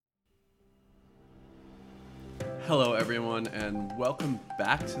Hello, everyone, and welcome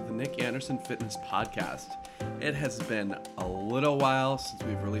back to the Nick Anderson Fitness Podcast. It has been a little while since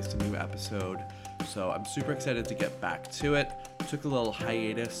we've released a new episode, so I'm super excited to get back to it. Took a little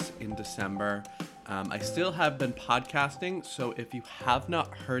hiatus in December. I still have been podcasting, so if you have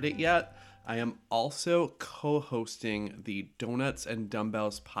not heard it yet, I am also co-hosting the Donuts and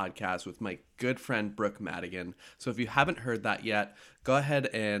Dumbbells podcast with my good friend Brooke Madigan. So if you haven't heard that yet, go ahead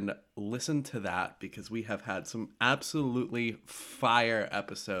and listen to that because we have had some absolutely fire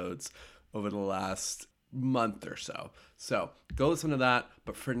episodes over the last month or so. So go listen to that.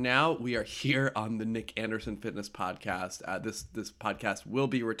 But for now, we are here on the Nick Anderson Fitness Podcast. This podcast will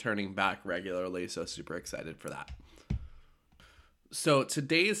be returning back regularly, so super excited for that. So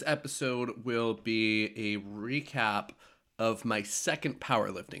today's episode will be a recap of my second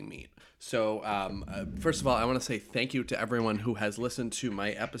powerlifting meet. So first of all, I want to say thank you to everyone who has listened to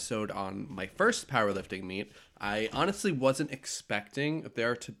my episode on my first powerlifting meet. I honestly wasn't expecting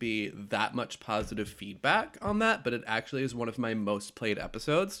there to be that much positive feedback on that, but it actually is one of my most played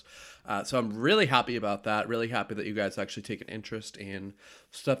episodes. So I'm really happy about that. Really happy that you guys actually take an interest in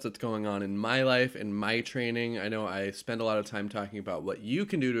stuff that's going on in my life, in my training. I know I spend a lot of time talking about what you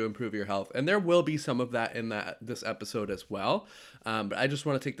can do to improve your health, and there will be some of that in this episode as well. But I just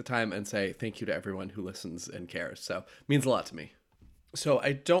want to take the time and say thank you to everyone who listens and cares. So it means a lot to me. So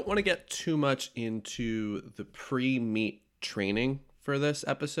I don't want to get too much into the pre-meet training for this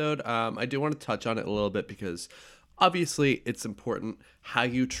episode. I do want to touch on it a little bit because obviously it's important. How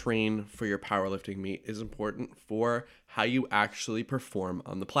you train for your powerlifting meet is important for how you actually perform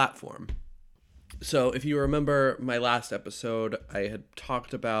on the platform. So if you remember my last episode, I had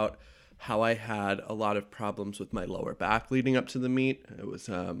talked about how I had a lot of problems with my lower back leading up to the meet. It was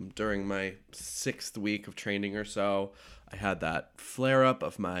during my 6th week of training or so. I had that flare-up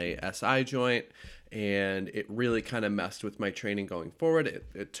of my SI joint, and it really kind of messed with my training going forward.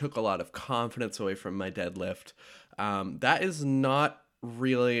 It took a lot of confidence away from my deadlift. That is not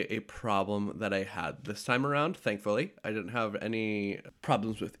really a problem that I had this time around, thankfully. I didn't have any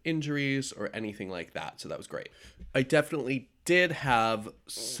problems with injuries or anything like that, so that was great. I definitely did have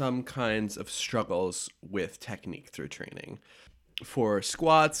some kinds of struggles with technique through training. For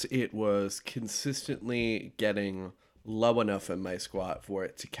squats, it was consistently getting low enough in my squat for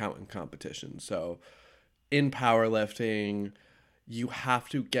it to count in competition. So in powerlifting, you have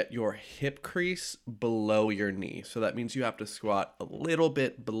to get your hip crease below your knee. So that means you have to squat a little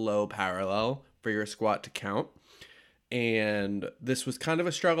bit below parallel for your squat to count. And this was kind of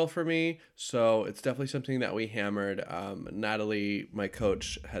a struggle for me. So it's definitely something that we hammered. Natalie, my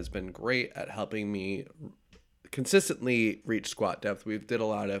coach, has been great at helping me consistently reach squat depth. We did a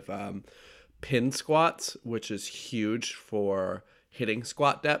lot of pin squats, which is huge for hitting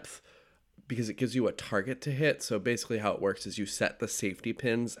squat depth because it gives you a target to hit. So basically how it works is you set the safety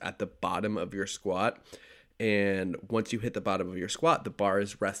pins at the bottom of your squat. And once you hit the bottom of your squat, the bar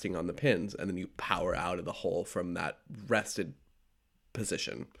is resting on the pins, and then you power out of the hole from that rested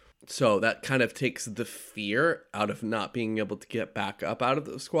position. So that kind of takes the fear out of not being able to get back up out of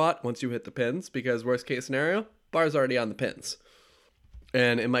the squat once you hit the pins, because worst case scenario, bar's already on the pins.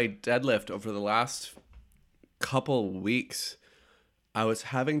 And in my deadlift over the last couple weeks, I was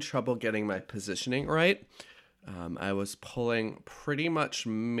having trouble getting my positioning right. I was pulling pretty much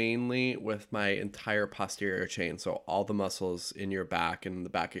mainly with my entire posterior chain, so all the muscles in your back and the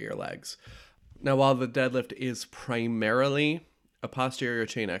back of your legs. Now, while the deadlift is primarily a posterior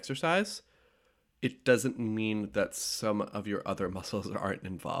chain exercise, it doesn't mean that some of your other muscles aren't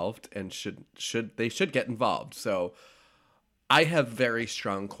involved and should get involved. So I have very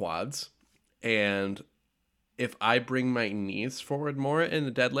strong quads, and if I bring my knees forward more in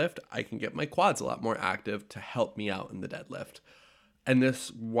the deadlift, I can get my quads a lot more active to help me out in the deadlift. And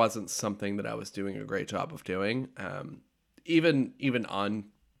this wasn't something that I was doing a great job of doing. Even on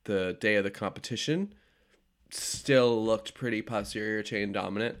the day of the competition, still looked pretty posterior chain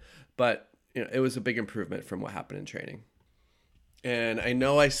dominant, but it was a big improvement from what happened in training. And I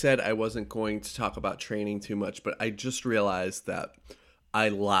know I said I wasn't going to talk about training too much, but I just realized that I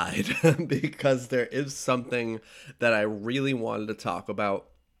lied because there is something that I really wanted to talk about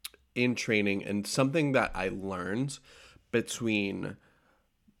in training, and something that I learned between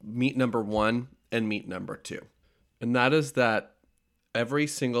meet number 1 and meet number 2. And that is that every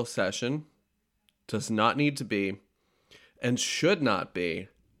single session does not need to be and should not be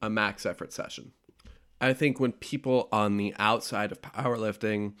a max effort session. I think when people on the outside of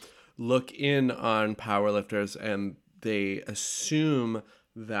powerlifting look in on powerlifters and they assume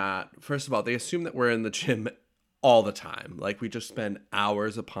that, first of all, they assume that we're in the gym all the time. Like we just spend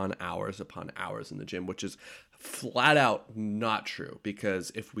hours upon hours upon hours in the gym, which is flat out not true,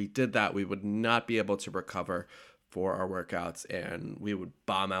 because if we did that, we would not be able to recover for our workouts and we would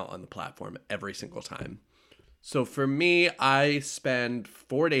bomb out on the platform every single time. So for me, I spend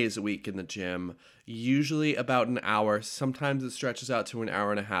 4 days a week in the gym, usually about an hour. Sometimes it stretches out to an hour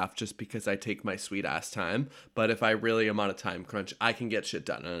and a half just because I take my sweet ass time. But if I really am on a time crunch, I can get shit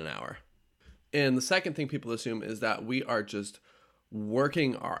done in an hour. And the second thing people assume is that we are just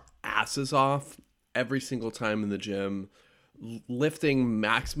working our asses off every single time in the gym, lifting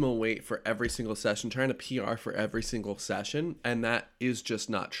maximum weight for every single session, trying to PR for every single session. And that is just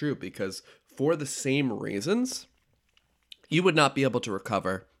not true, because for the same reasons, you would not be able to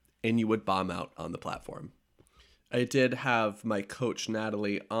recover and you would bomb out on the platform. I did have my coach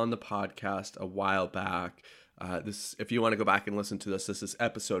Natalie on the podcast a while back. If you want to go back and listen to this is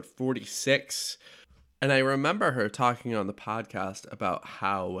episode 46. And I remember her talking on the podcast about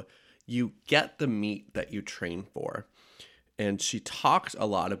how you get the meet that you train for. And she talked a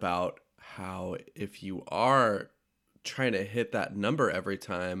lot about how if you are trying to hit that number every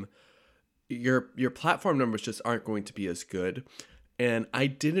time, your platform numbers just aren't going to be as good. And I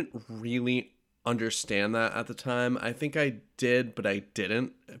didn't really understand that at the time. I think I did, but I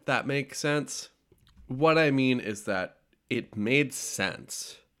didn't, if that makes sense. What I mean is that it made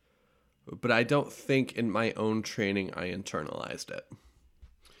sense, but I don't think in my own training I internalized it.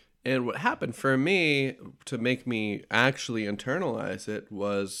 And what happened for me to make me actually internalize it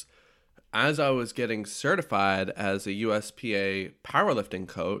was, as I was getting certified as a USPA powerlifting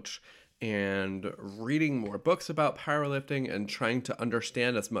coach and reading more books about powerlifting and trying to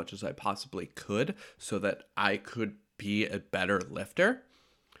understand as much as I possibly could so that I could be a better lifter,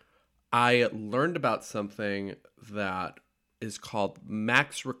 I learned about something that is called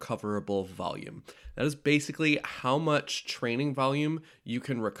max recoverable volume. That is basically how much training volume you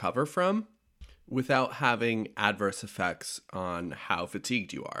can recover from without having adverse effects on how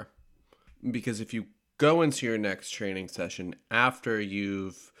fatigued you are. Because if you go into your next training session after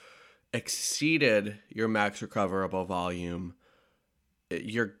you've exceeded your max recoverable volume,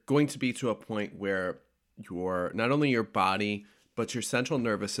 you're going to be to a point where not only your body, but your central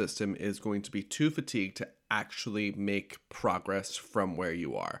nervous system is going to be too fatigued to actually make progress from where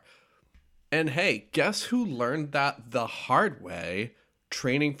you are. And hey, guess who learned that the hard way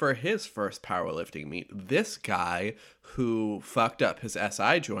training for his first powerlifting meet? This guy who fucked up his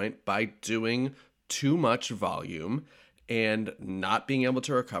SI joint by doing too much volume and not being able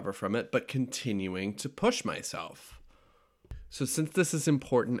to recover from it, but continuing to push myself. So since this is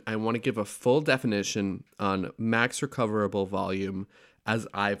important, I want to give a full definition on max recoverable volume as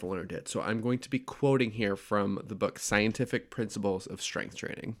I've learned it. So I'm going to be quoting here from the book Scientific Principles of Strength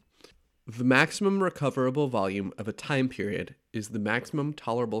Training. The maximum recoverable volume of a time period is the maximum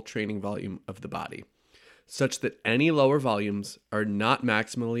tolerable training volume of the body, such that any lower volumes are not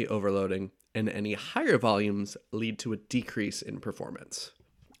maximally overloading and any higher volumes lead to a decrease in performance.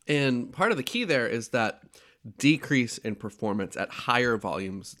 And part of the key there is that decrease in performance at higher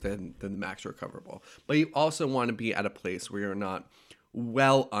volumes than the max recoverable. But you also want to be at a place where you're not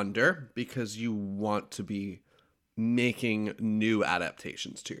well under, because you want to be making new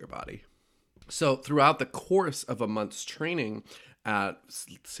adaptations to your body. So throughout the course of a month's training, at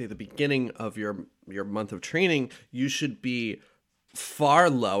say the beginning of your month of training, you should be far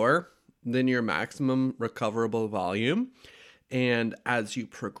lower than your maximum recoverable volume. And as you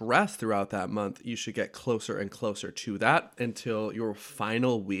progress throughout that month, you should get closer and closer to that until your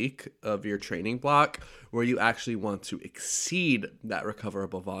final week of your training block, where you actually want to exceed that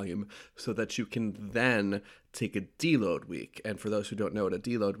recoverable volume so that you can then take a deload week. And for those who don't know what a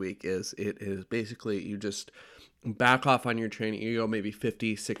deload week is, it is basically you just back off on your training. You go maybe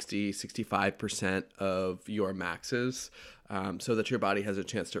 50, 60, 65% of your maxes, so that your body has a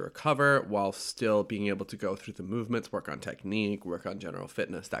chance to recover while still being able to go through the movements, work on technique, work on general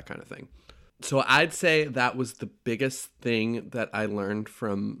fitness, that kind of thing. So I'd say that was the biggest thing that I learned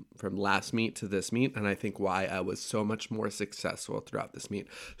from last meet to this meet, and I think why I was so much more successful throughout this meet.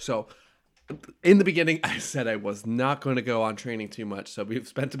 So in the beginning, I said I was not going to go on training too much, so we've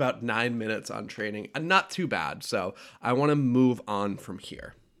spent about 9 minutes on training, and not too bad. So I want to move on from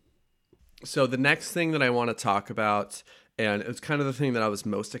here. So the next thing that I want to talk about, and it's kind of the thing that I was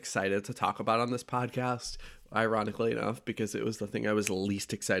most excited to talk about on this podcast, ironically enough, because it was the thing I was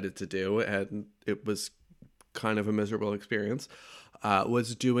least excited to do, and it was kind of a miserable experience,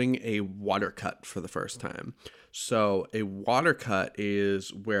 was doing a water cut for the first time. So a water cut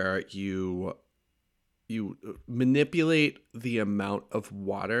is where you manipulate the amount of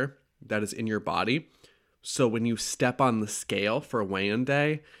water that is in your body So when you step on the scale for weigh-in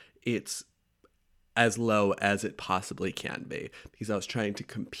day, it's as low as it possibly can be because I was trying to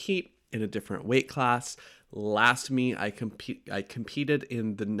compete in a different weight class. Last meet, I competed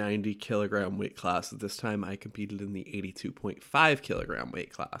in the 90 kilogram weight class. This time I competed in the 82.5 kilogram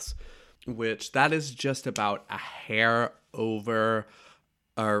weight class, which that is just about a hair over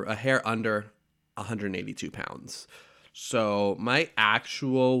or a hair under 182 pounds. So my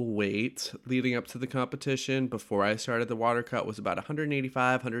actual weight leading up to the competition before I started the water cut was about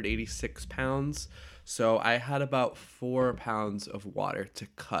 185, 186 pounds. So I had about 4 pounds of water to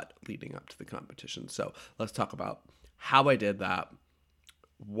cut leading up to the competition. So let's talk about how I did that,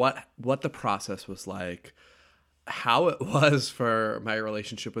 what the process was like, how it was for my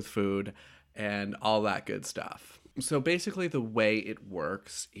relationship with food, and all that good stuff. So basically the way it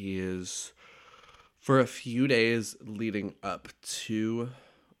works is for a few days leading up to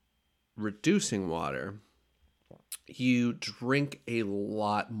reducing water, you drink a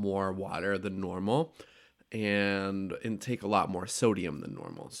lot more water than normal and intake a lot more sodium than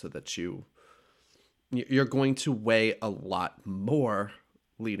normal so that you're going to weigh a lot more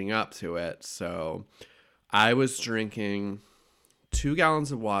leading up to it. So I was drinking 2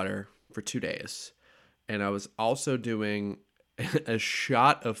 gallons of water for 2 days, and I was also doing a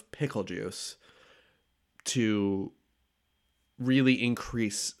shot of pickle juice to really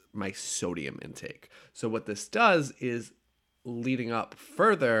increase my sodium intake. So what this does is leading up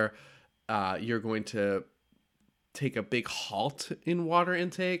further, you're going to take a big halt in water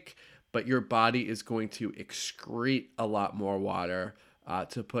intake, but your body is going to excrete a lot more water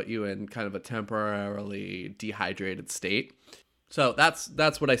to put you in kind of a temporarily dehydrated state. So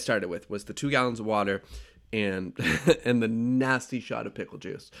that's what I started with, was the 2 gallons of water and and the nasty shot of pickle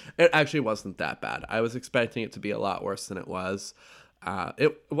juice. It actually wasn't that bad. I was expecting it to be a lot worse than it was.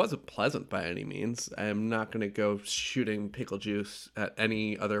 It wasn't pleasant by any means. I'm not going to go shooting pickle juice at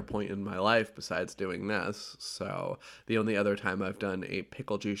any other point in my life besides doing this. So the only other time I've done a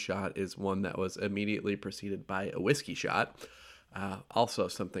pickle juice shot is one that was immediately preceded by a whiskey shot. Also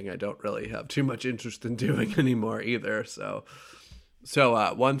something I don't really have too much interest in doing anymore either. So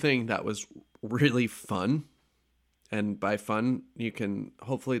one thing that was really fun, and by fun, you can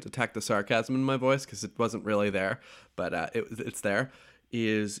hopefully detect the sarcasm in my voice because it wasn't really there, but it's there,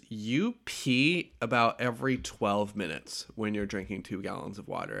 is you pee about every 12 minutes when you're drinking 2 gallons of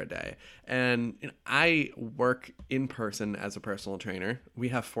water a day. And I work in person as a personal trainer. We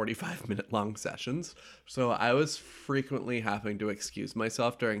have 45-minute long sessions. So I was frequently having to excuse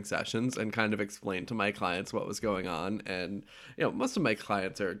myself during sessions and kind of explain to my clients what was going on. And, most of my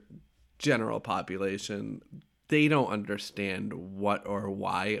clients are general population. They don't understand what or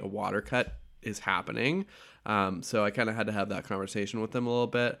why a water cut is happening. So I kind of had to have that conversation with them a little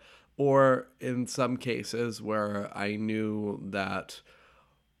bit. Or in some cases where I knew that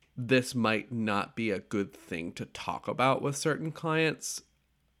this might not be a good thing to talk about with certain clients,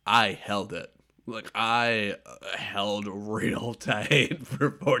 I held it. Like, I held real tight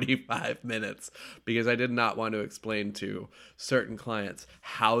for 45 minutes because I did not want to explain to certain clients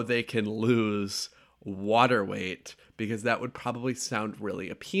how they can lose water weight, because that would probably sound really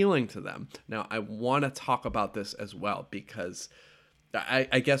appealing to them. Now, I want to talk about this as well because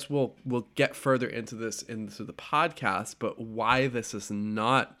I guess we'll get further into this into the podcast, but why this is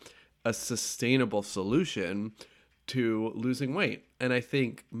not a sustainable solution to losing weight. And I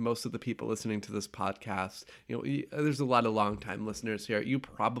think most of the people listening to this podcast, there's a lot of longtime listeners here. You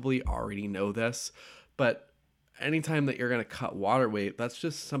probably already know this, but anytime that you're going to cut water weight, that's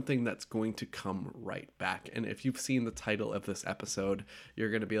just something that's going to come right back. And if you've seen the title of this episode,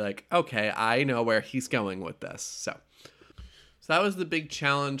 you're going to be like, okay, I know where he's going with this. So that was the big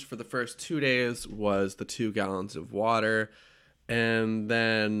challenge for the first 2 days, was the 2 gallons of water. And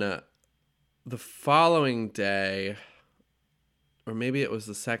then the following day, or maybe it was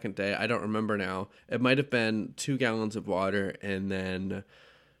the second day, I don't remember now. It might have been 2 gallons of water and then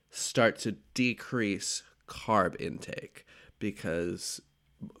start to decrease carb intake, because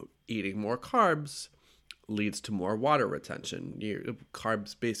eating more carbs leads to more water retention.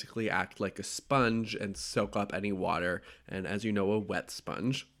 Carbs basically act like a sponge and soak up any water. And as you know, a wet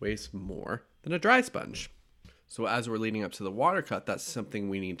sponge weighs more than a dry sponge. So as we're leading up to the water cut, that's something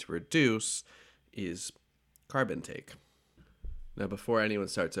we need to reduce, is carb intake. Now, before anyone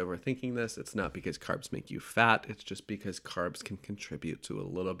starts overthinking this, it's not because carbs make you fat. It's just because carbs can contribute to a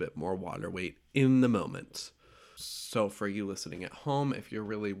little bit more water weight in the moment. So for you listening at home, if you're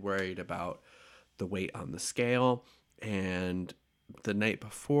really worried about the weight on the scale and the night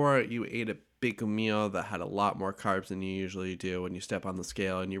before you ate a big meal that had a lot more carbs than you usually do, when you step on the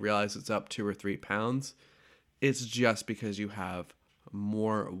scale and you realize it's up 2 or 3 pounds, it's just because you have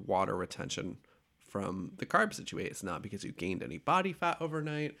more water retention from the carbs that you ate. It's not because you gained any body fat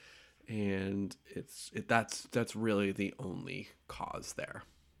overnight, and that's really the only cause there.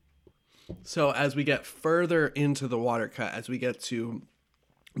 So as we get further into the water cut, as we get to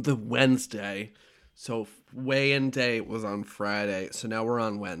the Wednesday, so weigh-in day was on Friday, so now we're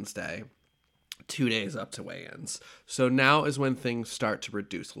on Wednesday, 2 days up to weigh-ins. So now is when things start to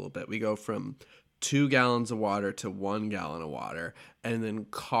reduce a little bit. We go from 2 gallons of water to 1 gallon of water, and then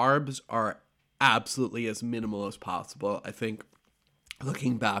carbs are absolutely as minimal as possible. I think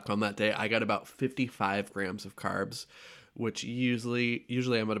looking back on that day, I got about 55 grams of carbs, which usually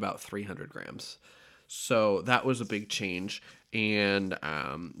I'm at about 300 grams. So that was a big change. And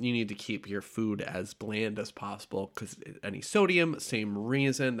you need to keep your food as bland as possible, because any sodium, same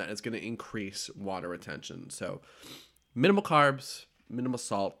reason, that is going to increase water retention. So minimal carbs, minimal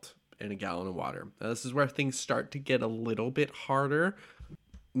salt, and a gallon of water. Now, this is where things start to get a little bit harder,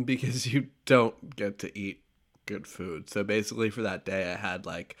 because you don't get to eat good food. So basically for that day, I had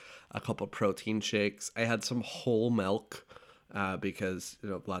like a couple protein shakes. I had some whole milk because,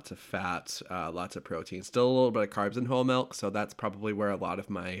 lots of fat, lots of protein, still a little bit of carbs in whole milk. So that's probably where a lot of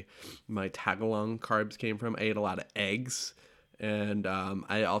my tag-along carbs came from. I ate a lot of eggs, and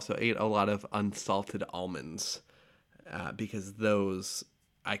I also ate a lot of unsalted almonds because those,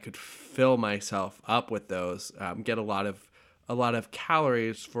 I could fill myself up with those, get a lot of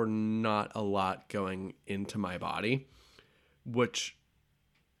calories for not a lot going into my body, which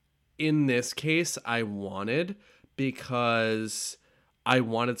in this case I wanted, because I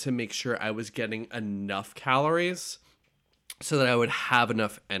wanted to make sure I was getting enough calories so that I would have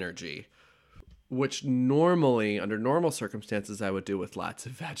enough energy, which normally, under normal circumstances, I would do with lots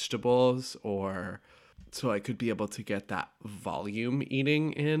of vegetables, or so I could be able to get that volume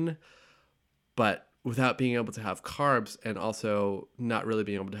eating in. But without being able to have carbs and also not really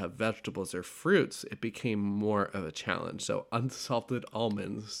being able to have vegetables or fruits, it became more of a challenge. So unsalted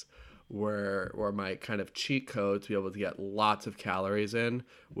almonds were my kind of cheat code to be able to get lots of calories in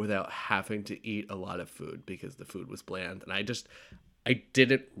without having to eat a lot of food, because the food was bland. And I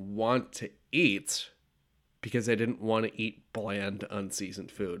didn't want to eat because I didn't want to eat bland,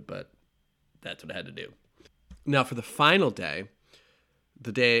 unseasoned food, but that's what I had to do. Now for the final day,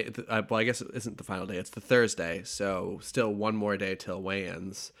 I guess it isn't the final day, it's the Thursday, so still one more day till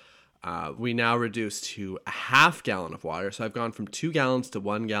weigh-ins. We now reduce to a half gallon of water. So I've gone from 2 gallons to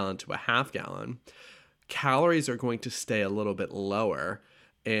 1 gallon to a half gallon. Calories are going to stay a little bit lower.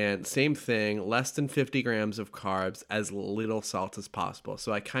 And same thing, less than 50 grams of carbs, as little salt as possible.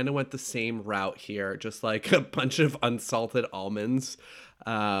 So I kind of went the same route here, just like a bunch of unsalted almonds.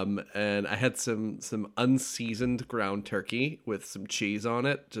 And I had some unseasoned ground turkey with some cheese on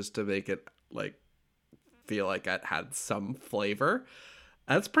it, just to make it feel like it had some flavor.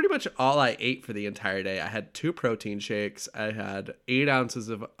 That's pretty much all I ate for the entire day. I had 2 protein shakes. I had 8 ounces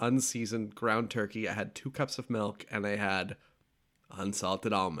of unseasoned ground turkey. I had 2 cups of milk, and I had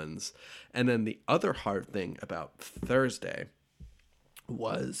unsalted almonds. And then the other hard thing about Thursday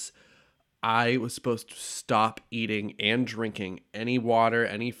was I was supposed to stop eating and drinking any water,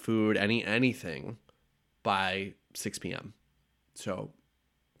 any food, anything by 6 p.m. So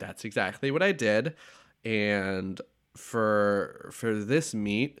that's exactly what I did. And for this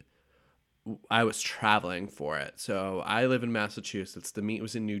meet, I was traveling for it. So I live in Massachusetts. The meet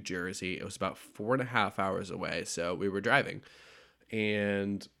was in New Jersey. It was about 4.5 hours away. So we were driving,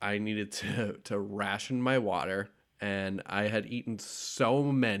 and I needed to ration my water. And I had eaten so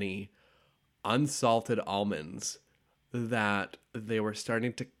many unsalted almonds that they were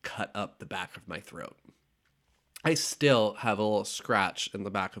starting to cut up the back of my throat. I still have a little scratch in the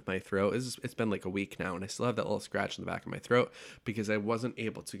back of my throat. It's been like a week now, and I still have that little scratch in the back of my throat because I wasn't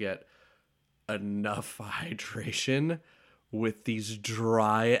able to get enough hydration with these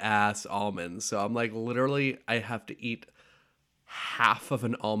dry ass almonds. So I'm like, literally, I have to eat half of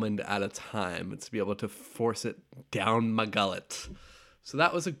an almond at a time to be able to force it down my gullet. So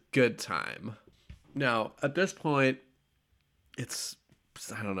that was a good time. Now, at this point, it's,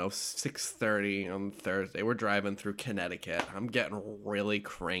 I don't know, 6:30 on Thursday. We're driving through Connecticut. I'm getting really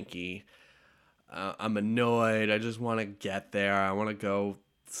cranky. I'm annoyed. I just want to get there. I want to go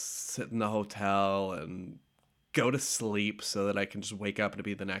sit in the hotel and go to sleep so that I can just wake up and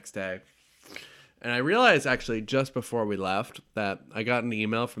be the next day. And I realized actually just before we left that I got an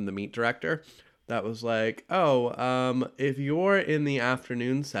email from the meet director that was like, if you're in the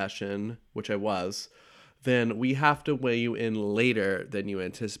afternoon session, which I was, then we have to weigh you in later than you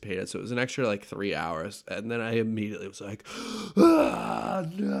anticipated. So it was an extra 3 hours. And then I immediately was like, no,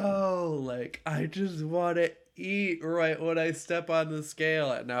 I just want to eat right when I step on the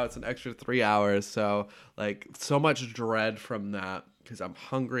scale. And now it's an extra 3 hours. So like so much dread from that because I'm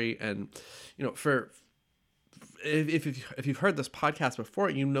hungry. And, you know, if you've heard this podcast before,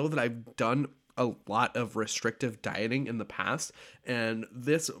 you know that I've done a lot of restrictive dieting in the past. And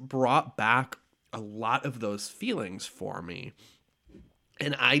this brought back a lot of those feelings for me.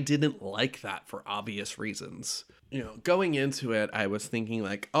 And I didn't like that for obvious reasons. You know, going into it, I was thinking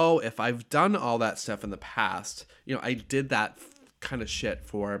like, oh, if I've done all that stuff in the past, you know, I did that kind of shit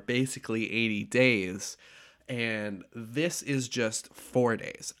for basically 80 days. And this is just 4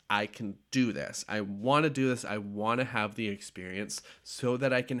 days. I can do this. I want to do this. I want to have the experience so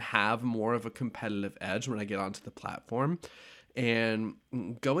that I can have more of a competitive edge when I get onto the platform. And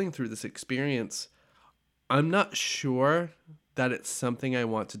going through this experience, I'm not sure that it's something I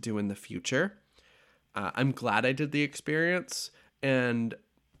want to do in the future. I'm glad I did the experience. And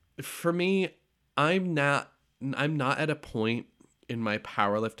for me, I'm not at a point in my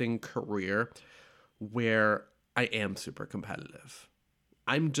powerlifting career where I am super competitive.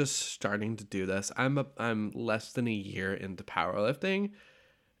 I'm just starting to do this. I'm less than a year into powerlifting.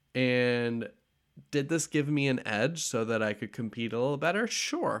 And did this give me an edge so that I could compete a little better?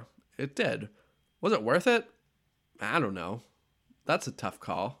 Sure, it did. Was it worth it? I don't know. That's a tough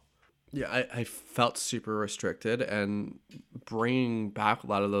call. Yeah, I felt super restricted, and bringing back a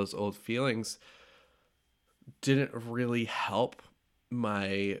lot of those old feelings didn't really help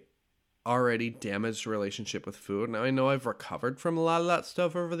my already damaged relationship with food. Now I know I've recovered from a lot of that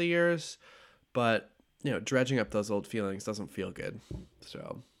stuff over the years, but you know, dredging up those old feelings doesn't feel good.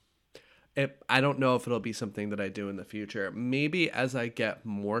 So I don't know if it'll be something that I do in the future. Maybe as I get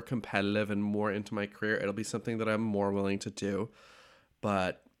more competitive and more into my career, it'll be something that I'm more willing to do.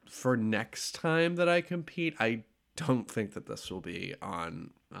 But for next time that I compete, I don't think that this will be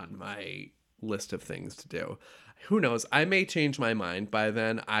on my list of things to do. Who knows? I may change my mind by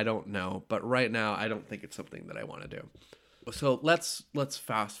then. I don't know. But right now, I don't think it's something that I want to do. So let's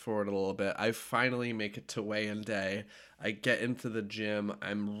fast forward a little bit. I finally make it to weigh-in day. I get into the gym.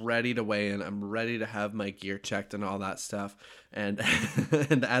 I'm ready to weigh in. I'm ready to have my gear checked and all that stuff. And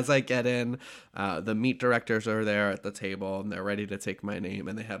and as I get in, the meet directors are there at the table and they're ready to take my name.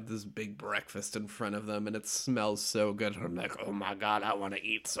 And they have this big breakfast in front of them and it smells so good. And I'm like, oh my God, I want to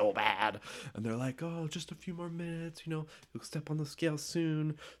eat so bad. And they're like, oh, just a few more minutes. You know, you'll step on the scale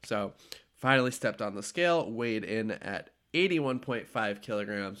soon. So finally stepped on the scale, weighed in at 81.5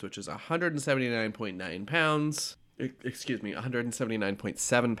 kilograms, which is 179.9 pounds. Excuse me,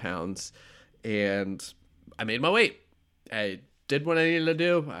 179.7 pounds. And I made my weight. I did what I needed to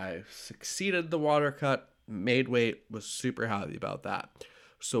do. I succeeded the water cut, made weight, was super happy about that.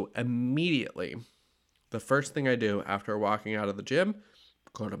 So immediately, the first thing I do after walking out of the gym,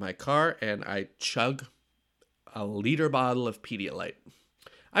 go to my car and I chug a liter bottle of Pedialyte.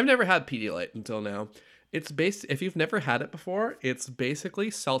 I've never had Pedialyte until now. If you've never had it before, it's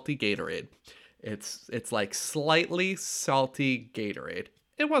basically salty Gatorade. It's like slightly salty Gatorade.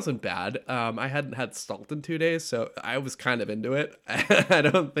 It wasn't bad. I hadn't had salt in 2 days, so I was kind of into it. I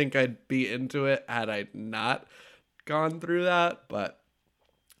don't think I'd be into it had I not gone through that, but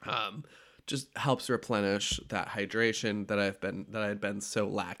just helps replenish that hydration that I'd been so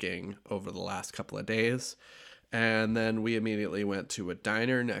lacking over the last couple of days. And then we immediately went to a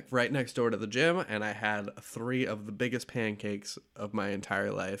diner right next door to the gym, and I had 3 of the biggest pancakes of my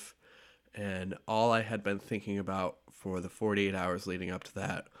entire life. And all I had been thinking about for the 48 hours leading up to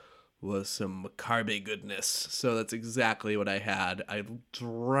that was some carby goodness. So that's exactly what I had. I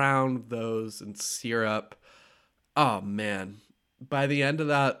drowned those in syrup. Oh, man. By the end of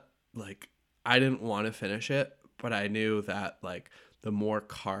that, like, I didn't want to finish it, but I knew that, like, the more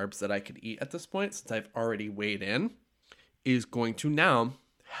carbs that I could eat at this point, since I've already weighed in, is going to now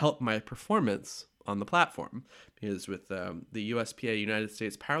help my performance on the platform. Because with the USPA, United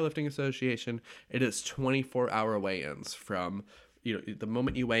States Powerlifting Association, it is 24-hour weigh-ins from, you know, the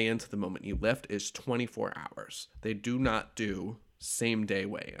moment you weigh in to the moment you lift is 24 hours. They do not do same-day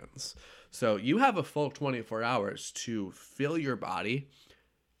weigh-ins. So you have a full 24 hours to fill your body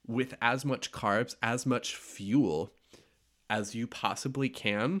with as much carbs, as much fuel as you possibly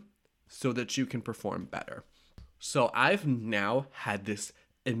can so that you can perform better. So I've now had this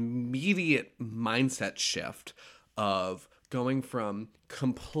immediate mindset shift of going from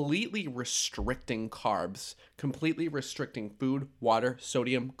completely restricting carbs, completely restricting food, water,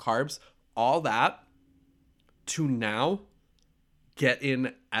 sodium, carbs, all that, to now get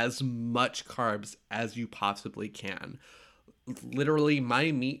in as much carbs as you possibly can. Literally,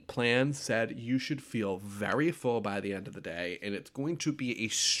 my meat plan said you should feel very full by the end of the day, and it's going to be a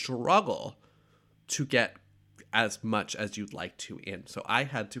struggle to get as much as you'd like to in. So I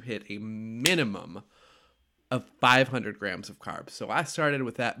had to hit a minimum of 500 grams of carbs. So I started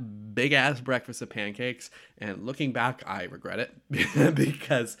with that big ass breakfast of pancakes, and looking back, I regret it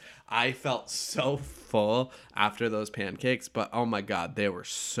because I felt so full after those pancakes, but oh my God, they were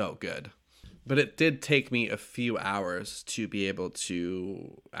so good. But it did take me a few hours to be able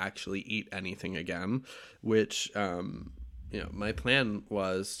to actually eat anything again, which, my plan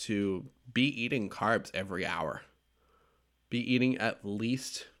was to be eating carbs every hour, be eating at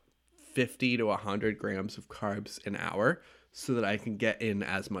least 50 to 100 grams of carbs an hour so that I can get in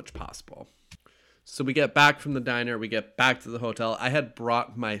as much possible. So we get back from the diner, we get back to the hotel. I had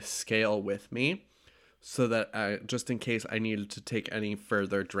brought my scale with me so that just in case I needed to take any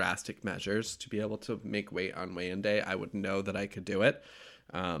further drastic measures to be able to make weight on weigh-in day, I would know that I could do it.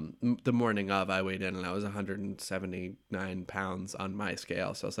 The morning of, I weighed in and I was 179 pounds on my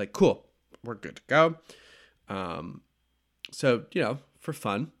scale. So I was like, cool, we're good to go. So, for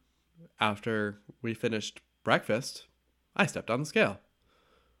fun, after we finished breakfast, I stepped on the scale.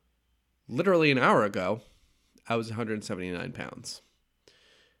 Literally an hour ago, I was 179 pounds.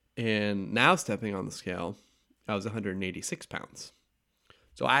 And now stepping on the scale, I was 186 pounds.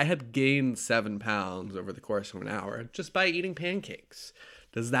 So I had gained 7 pounds over the course of an hour just by eating pancakes.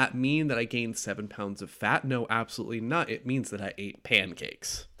 Does that mean that I gained 7 pounds of fat? No, absolutely not. It means that I ate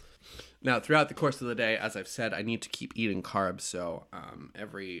pancakes. Now, throughout the course of the day, as I've said, I need to keep eating carbs. So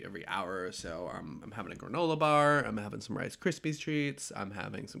every hour or so, I'm having a granola bar. I'm having some Rice Krispies treats. I'm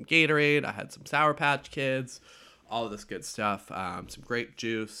having some Gatorade. I had some Sour Patch Kids. All of this good stuff. Some grape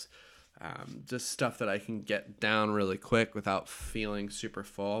juice. Just stuff that I can get down really quick without feeling super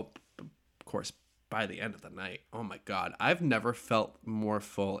full. Of course, by the end of the night, oh my God, I've never felt more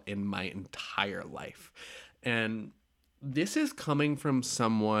full in my entire life. And this is coming from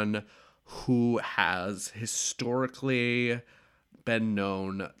someone who has historically been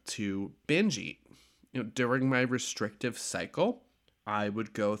known to binge eat. During my restrictive cycle, I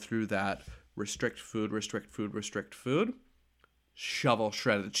would go through that restrict food, shovel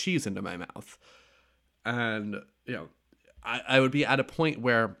shredded cheese into my mouth. And, I would be at a point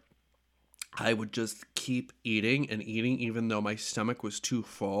where I would just keep eating and eating, even though my stomach was too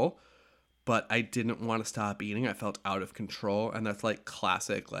full, but I didn't want to stop eating. I felt out of control. And that's like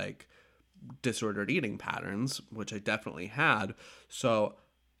classic, disordered eating patterns, which I definitely had. So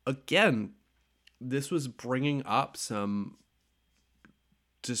again, this was bringing up some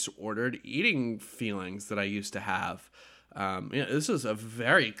disordered eating feelings that I used to have. This is a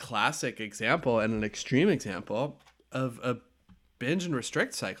very classic example and an extreme example of a binge and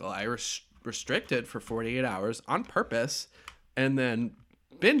restrict cycle. I restricted for 48 hours on purpose and then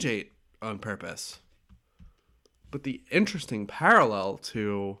binge ate on purpose. But the interesting parallel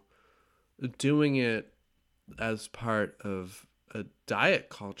to doing it as part of a diet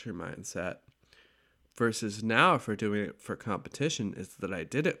culture mindset versus now if we're doing it for competition is that I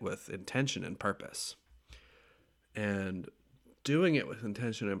did it with intention and purpose. And doing it with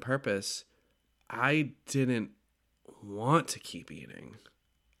intention and purpose, I didn't want to keep eating.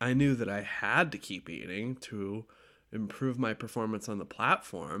 I knew that I had to keep eating to improve my performance on the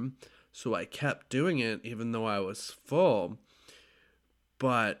platform. So I kept doing it even though I was full.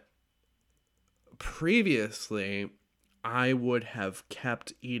 But previously, I would have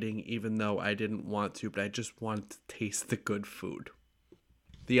kept eating even though I didn't want to, but I just wanted to taste the good food.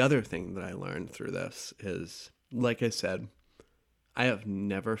 The other thing that I learned through this is, like I said, I have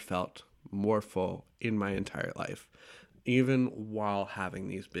never felt more full in my entire life. Even while having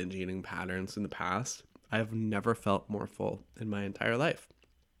these binge eating patterns in the past, I have never felt more full in my entire life.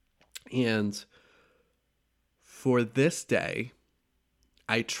 And for this day,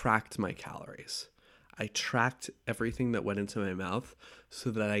 I tracked my calories. I tracked everything that went into my mouth so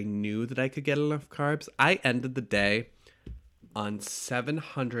that I knew that I could get enough carbs. I ended the day on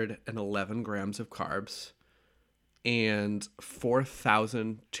 711 grams of carbs and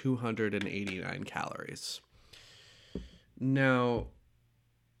 4,289 calories. Now,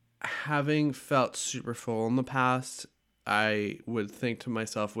 having felt super full in the past, I would think to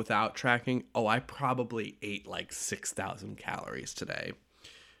myself without tracking, I probably ate 6,000 calories today.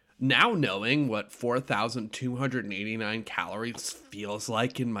 Now knowing what 4,289 calories feels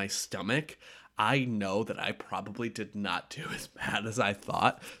like in my stomach, I know that I probably did not do as bad as I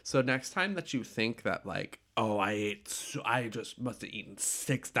thought. So next time that you think that I just must have eaten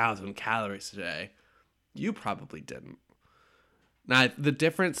 6,000 calories today, you probably didn't. Now, the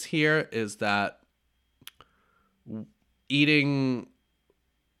difference here is that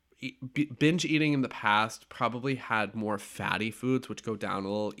binge eating in the past probably had more fatty foods, which go down a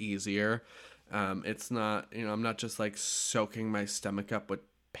little easier. It's not, I'm not just like soaking my stomach up with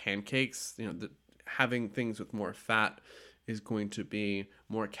pancakes. Having things with more fat is going to be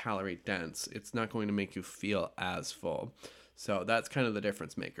more calorie dense. It's not going to make you feel as full. So that's kind of the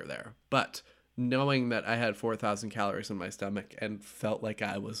difference maker there. But knowing that I had 4,000 calories in my stomach and felt like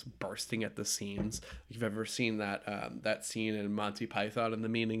I was bursting at the seams. If you've ever seen that scene in Monty Python and the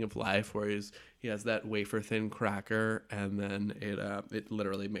Meaning of Life where he has that wafer thin cracker and then it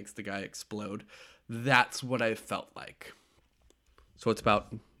literally makes the guy explode. That's what I felt like. So it's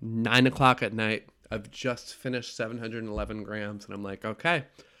about 9 o'clock at night. I've just finished 711 grams and I'm like, okay,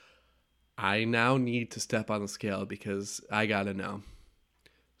 I now need to step on the scale because I gotta know.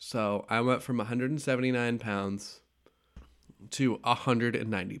 So I went from 179 pounds to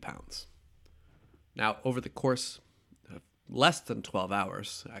 190 pounds. Now, over the course of less than 12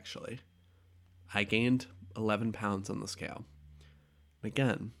 hours, actually, I gained 11 pounds on the scale.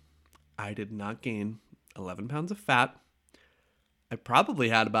 Again, I did not gain 11 pounds of fat. I probably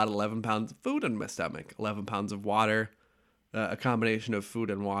had about 11 pounds of food in my stomach, 11 pounds of water, a combination of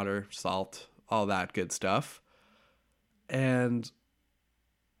food and water, salt, all that good stuff. And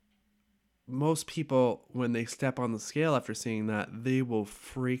most people, when they step on the scale after seeing that, they will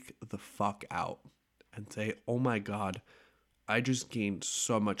freak the fuck out and say, oh my God, I just gained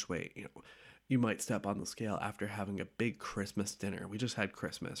so much weight. You might step on the scale after having a big Christmas dinner. We just had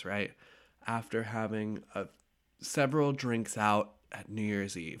Christmas, right? After having several drinks out at New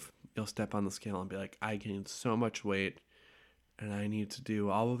Year's Eve, you'll step on the scale and be like, I gained so much weight and I need to do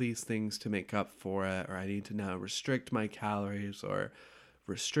all of these things to make up for it, or I need to now restrict my calories or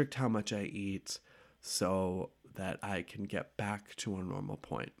restrict how much I eat so that I can get back to a normal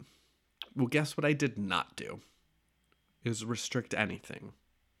point. Well, guess what I did not do? Is restrict anything.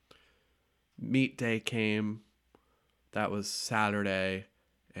 Meat day came. That was Saturday.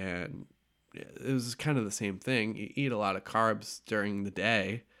 And it was kind of the same thing. You eat a lot of carbs during the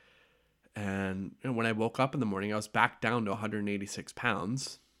day. And when I woke up in the morning, I was back down to 186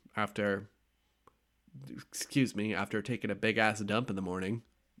 pounds after taking a big ass dump in the morning.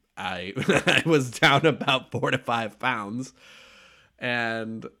 I I was down about 4 to 5 pounds.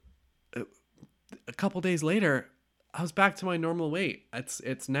 And a couple days later, I was back to my normal weight.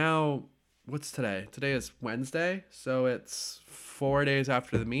 It's now, what's today? Today is Wednesday, so it's 4 days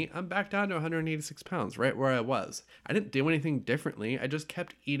after the meet. I'm back down to 186 pounds, right where I was. I didn't do anything differently. I just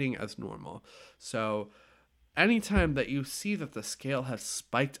kept eating as normal. So anytime that you see that the scale has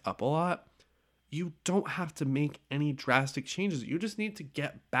spiked up a lot, you don't have to make any drastic changes. You just need to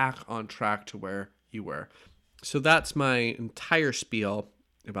get back on track to where you were. So that's my entire spiel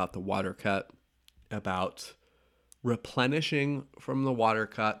about the water cut, about replenishing from the water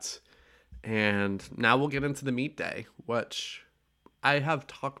cuts. And now we'll get into the meat day, which I have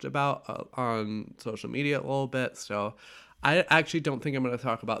talked about on social media a little bit. So I actually don't think I'm going to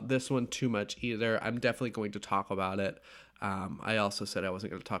talk about this one too much either. I'm definitely going to talk about it. I also said I wasn't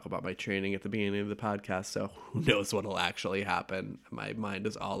going to talk about my training at the beginning of the podcast, so who knows what will actually happen. My mind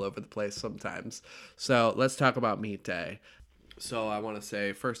is all over the place sometimes. So let's talk about meet day. So I want to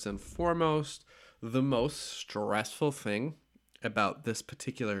say, first and foremost, the most stressful thing about this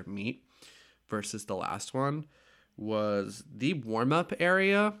particular meet versus the last one was the warm-up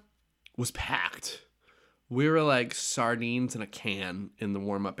area was packed. We were like sardines in a can in the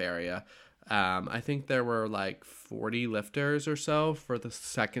warm-up area. I think there were like 40 lifters or so for the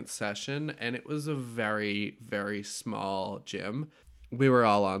second session, and it was a very, very small gym. We were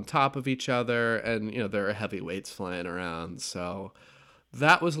all on top of each other, and there are heavy weights flying around, so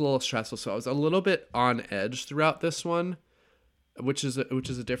that was a little stressful. So I was a little bit on edge throughout this one, which is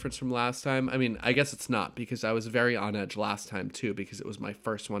a difference from last time. I mean, I guess it's not, because I was very on edge last time too, because it was my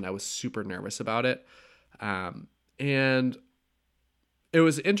first one. I was super nervous about it, and it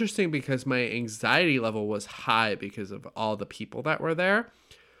was interesting because my anxiety level was high because of all the people that were there.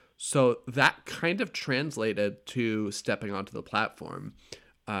 So that kind of translated to stepping onto the platform.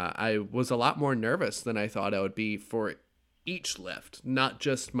 I was a lot more nervous than I thought I would be for each lift, not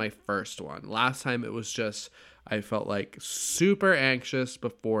just my first one. Last time it was just, I felt like super anxious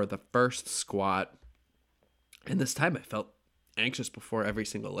before the first squat. And this time I felt anxious before every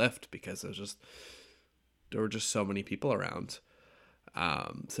single lift because there were just so many people around.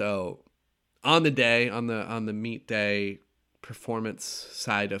 So on the day, on the meet day performance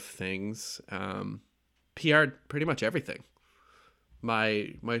side of things, PR'd pretty much everything.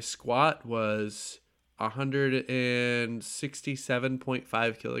 My squat was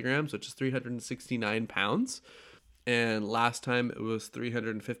 167.5 kilograms, which is 369 pounds. And last time it was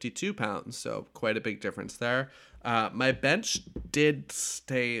 352 pounds. So quite a big difference there. My bench did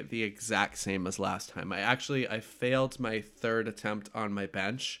stay the exact same as last time. I failed my third attempt on my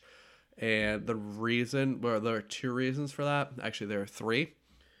bench, and there are two reasons for that. Actually, there are three,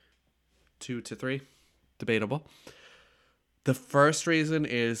 2 to 3, debatable. The first reason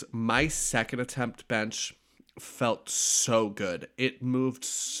is my second attempt bench felt so good. It moved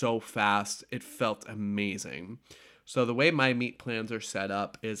so fast. It felt amazing. So the way my meet plans are set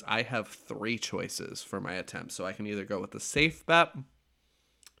up is I have 3 choices for my attempts. So I can either go with the safe bet,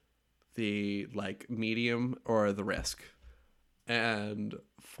 the medium, or the risk. And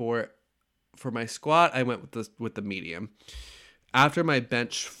for my squat, I went with the medium. After my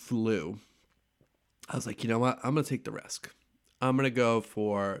bench flew, I was like, you know what? I'm going to take the risk. I'm going to go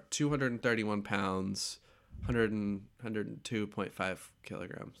for 231 pounds, 102.5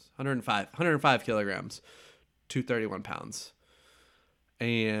 kilograms, 105 kilograms, 231 pounds.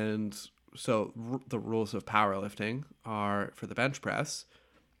 And so the rules of powerlifting are for the bench press.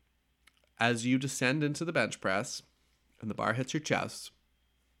 As you descend into the bench press and the bar hits your chest,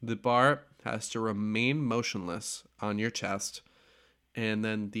 the bar has to remain motionless on your chest, and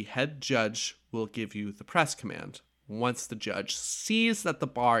then the head judge will give you the press command. Once the judge sees that the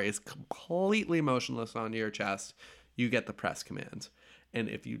bar is completely motionless on your chest, you get the press command. And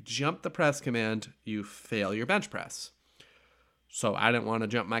if you jump the press command, you fail your bench press. So I didn't want to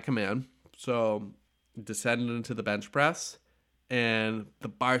jump my command. So descended into the bench press, and the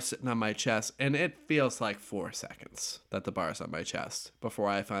bar's sitting on my chest, and it feels like 4 seconds that the bar's on my chest before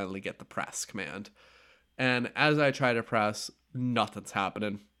I finally get the press command. And as I try to press, nothing's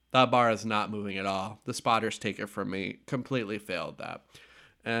happening. That bar is not moving at all. The spotters take it from me. Completely failed that.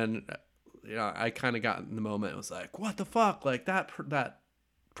 And, I kind of got in the moment. It was like, what the fuck? Like, that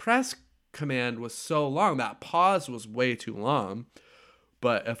press command was so long. That pause was way too long.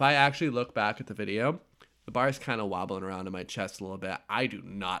 But if I actually look back at the video, the bar is kind of wobbling around in my chest a little bit. I do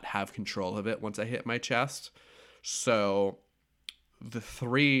not have control of it once I hit my chest. So the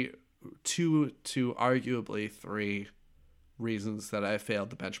two to arguably 3 reasons that I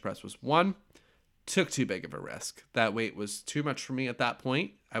failed the bench press was: 1, took too big of a risk. That weight was too much for me at that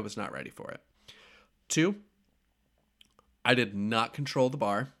point. I was not ready for it. 2, I did not control the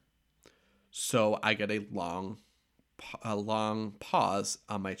bar, so I get a long pause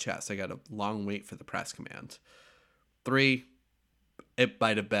on my chest. I got a long wait for the press command. 3, it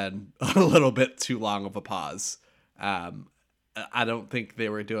might have been a little bit too long of a pause. I don't think they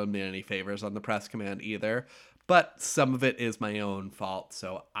were doing me any favors on the press command either. But some of it is my own fault,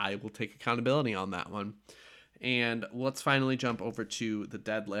 so I will take accountability on that one. And let's finally jump over to the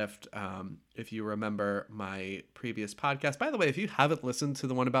deadlift. If you remember my previous podcast, by the way, if you haven't listened to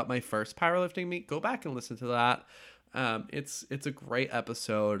the one about my first powerlifting meet, go back and listen to that. It's a great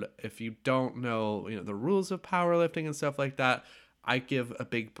episode. If you don't know, the rules of powerlifting and stuff like that, I give a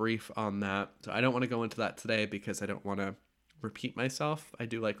big brief on that. So I don't want to go into that today because I don't want to repeat myself. I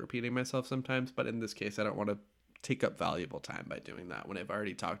do like repeating myself sometimes, but in this case, I don't want to take up valuable time by doing that. When I've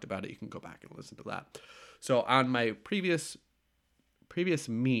already talked about it, you can go back and listen to that. So on my previous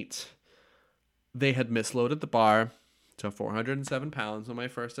meet, they had misloaded the bar to 407 pounds on my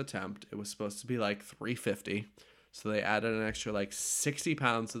first attempt. It was supposed to be like 350. So they added an extra 60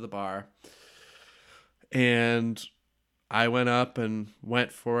 pounds to the bar. And I went up and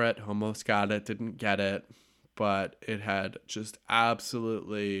went for it, almost got it, didn't get it, but it had just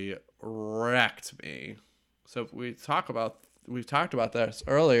absolutely wrecked me. So if we've talked about this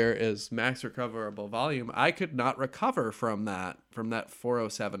earlier, is max recoverable volume. I could not recover from that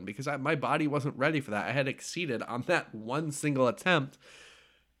 407 because my body wasn't ready for that. I had exceeded on that one single attempt.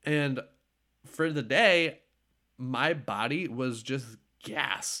 And for the day, my body was just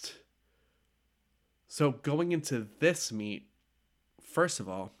gassed. So going into this meet, first of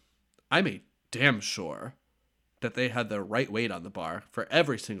all, I made damn sure that they had the right weight on the bar for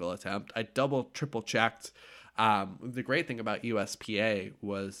every single attempt. I triple checked. The great thing about USPA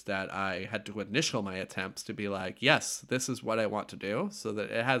was that I had to initial my attempts to be like, yes, this is what I want to do, so that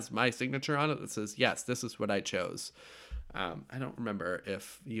it has my signature on it that says, yes, this is what I chose. I don't remember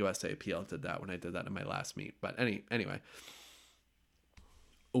if USAPL did that when I did that in my last meet, but anyway.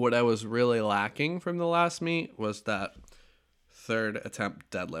 What I was really lacking from the last meet was that third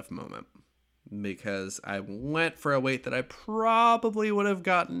attempt deadlift moment, because I went for a weight that I probably would have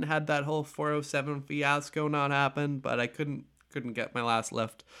gotten had that whole 407 fiasco not happened, but I couldn't get my last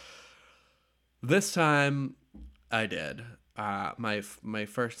lift. This time I did. My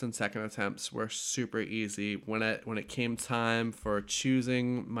first and second attempts were super easy. When it came time for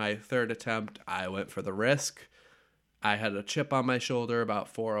choosing my third attempt, I went for the risk. I had a chip on my shoulder about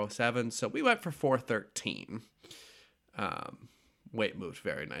 407, so we went for 413. Weight moved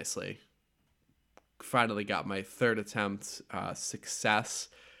very nicely. Finally got my third attempt success,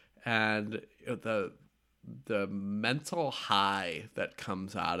 and the mental high that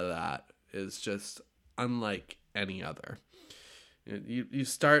comes out of that is just unlike any other. You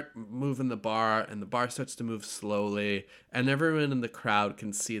start moving the bar, and the bar starts to move slowly, and everyone in the crowd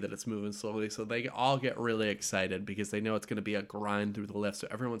can see that it's moving slowly, so they all get really excited because they know it's going to be a grind through the lift. So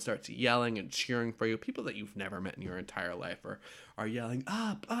everyone starts yelling and cheering for you. People that you've never met in your entire life are yelling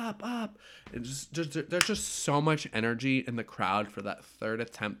up, up, up. And just there's just so much energy in the crowd for that third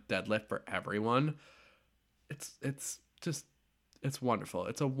attempt deadlift for everyone. It's wonderful.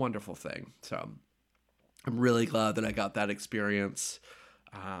 It's a wonderful thing. So I'm really glad that I got that experience.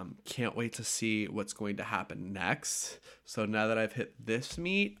 Can't wait to see what's going to happen next. So now that I've hit this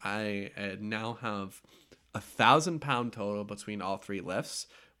meet, I now have 1,000-pound total between all three lifts,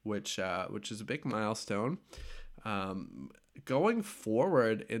 which is a big milestone. Going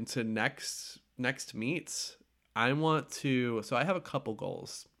forward into next meets, I want to. So I have a couple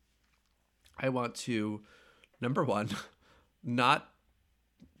goals. I want to, number one, not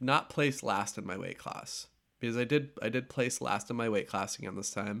place last in my weight class, because I did place last in my weight class again this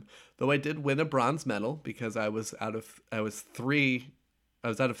time, though I did win a bronze medal because I was out of three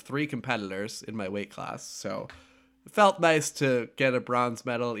competitors in my weight class. So it felt nice to get a bronze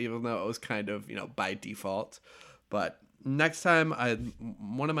medal, even though it was kind of, by default. But next time,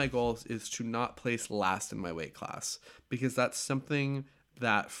 one of my goals is to not place last in my weight class, because that's something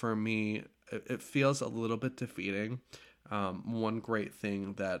that for me, it feels a little bit defeating. One great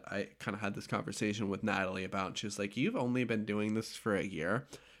thing that I kind of had this conversation with Natalie about, she was like, you've only been doing this for a year,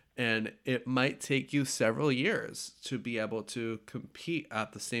 and it might take you several years to be able to compete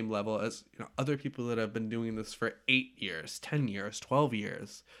at the same level as other people that have been doing this for 8 years, 10 years, 12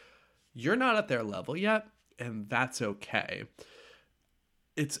 years. You're not at their level yet, and that's okay.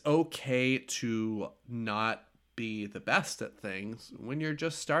 It's okay to not be the best at things when you're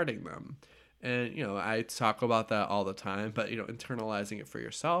just starting them. And, I talk about that all the time, but, internalizing it for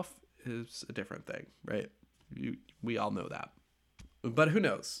yourself is a different thing, right? We all know that. But who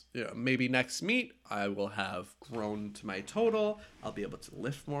knows? Maybe next meet, I will have grown to my total. I'll be able to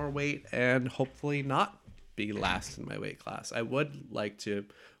lift more weight and hopefully not be last in my weight class. I would like to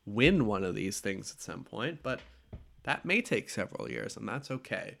win one of these things at some point, but that may take several years, and that's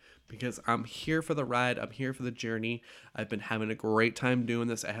okay, because I'm here for the ride. I'm here for the journey. I've been having a great time doing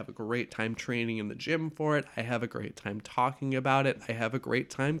this. I have a great time training in the gym for it. I have a great time talking about it. I have a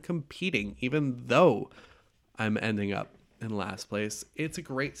great time competing, even though I'm ending up in last place. It's a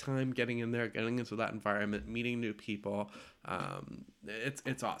great time getting in there, getting into that environment, meeting new people.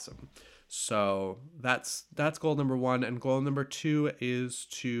 It's awesome. So that's goal number one. And goal number two is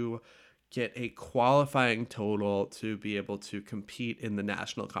to get a qualifying total to be able to compete in the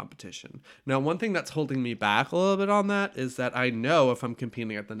national competition. Now, one thing that's holding me back a little bit on that is that I know if I'm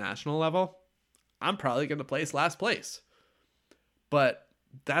competing at the national level, I'm probably going to place last place. But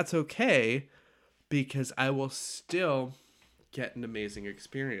that's okay, because I will still get an amazing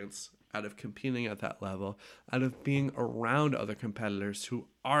experience out of competing at that level, out of being around other competitors who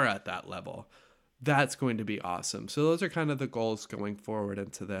are at that level. That's going to be awesome. So those are kind of the goals going forward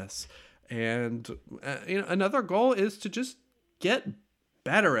into this. And another goal is to just get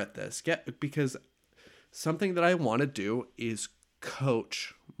better at this. Because something that I want to do is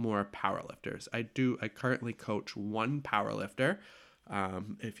coach more powerlifters. I currently coach one powerlifter.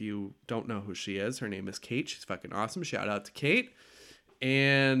 If you don't know who she is, her name is Kate. She's fucking awesome. Shout out to Kate.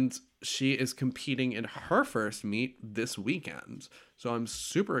 And she is competing in her first meet this weekend. So I'm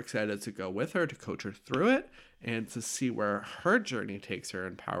super excited to go with her, to coach her through it, and to see where her journey takes her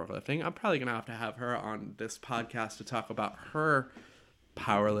in powerlifting. I'm probably going to have her on this podcast to talk about her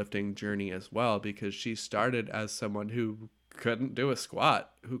powerlifting journey as well, because she started as someone who couldn't do a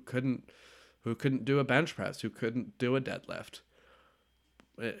squat, who couldn't do a bench press, who couldn't do a deadlift.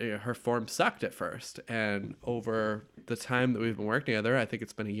 Her form sucked at first, and over the time that we've been working together, I think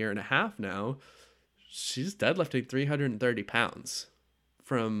it's been 1.5 years now, she's deadlifting 330 pounds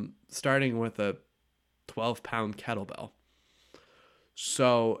from starting with a 12-pound kettlebell.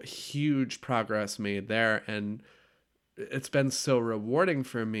 So huge progress made there, and it's been so rewarding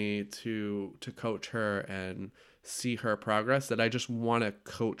for me to coach her and see her progress that I just want to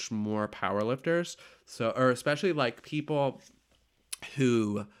coach more powerlifters. Or especially like people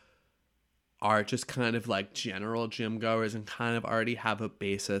who are just kind of like general gym goers and kind of already have a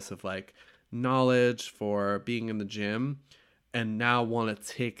basis of like knowledge for being in the gym, and now want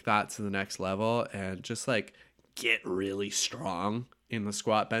to take that to the next level and just like get really strong in the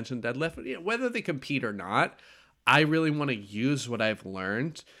squat, bench, and deadlift, whether they compete or not. I really want to use what I've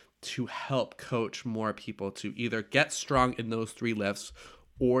learned to help coach more people to either get strong in those 3 lifts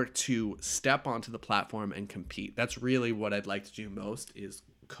or to step onto the platform and compete. That's really what I'd like to do most, is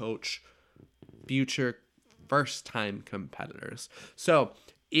coach future first-time competitors. So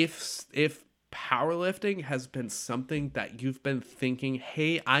if powerlifting has been something that you've been thinking,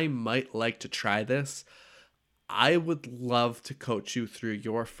 hey, I might like to try this, I would love to coach you through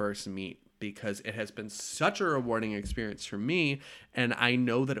your first meet, because it has been such a rewarding experience for me, and I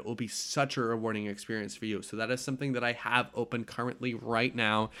know that it will be such a rewarding experience for you. So that is something that I have open currently right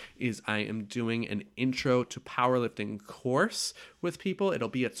now, is I am doing an intro to powerlifting course with people. It'll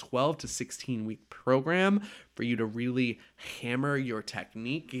be a 12 to 16 week program for you to really hammer your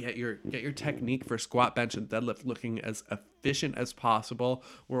technique, get your technique for squat, bench, and deadlift looking as efficient as possible.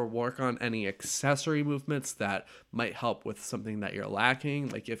 We'll work on any accessory movements that might help with something that you're lacking.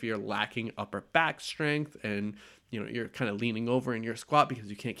 Like if you're lacking upper back strength and you're kind of leaning over in your squat because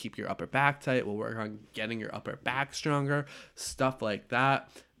you can't keep your upper back tight, we'll work on getting your upper back stronger, stuff like that.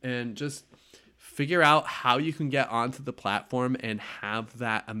 And just figure out how you can get onto the platform and have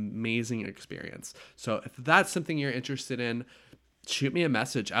that amazing experience. So if that's something you're interested in, shoot me a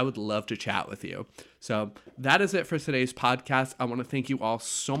message. I would love to chat with you. So that is it for today's podcast. I want to thank you all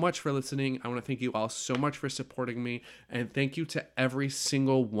so much for listening. I want to thank you all so much for supporting me. And thank you to every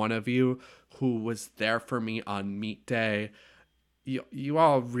single one of you who was there for me on meet day. You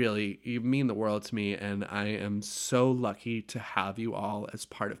all really, you mean the world to me. And I am so lucky to have you all as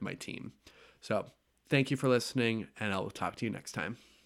part of my team. So thank you for listening, and I will talk to you next time.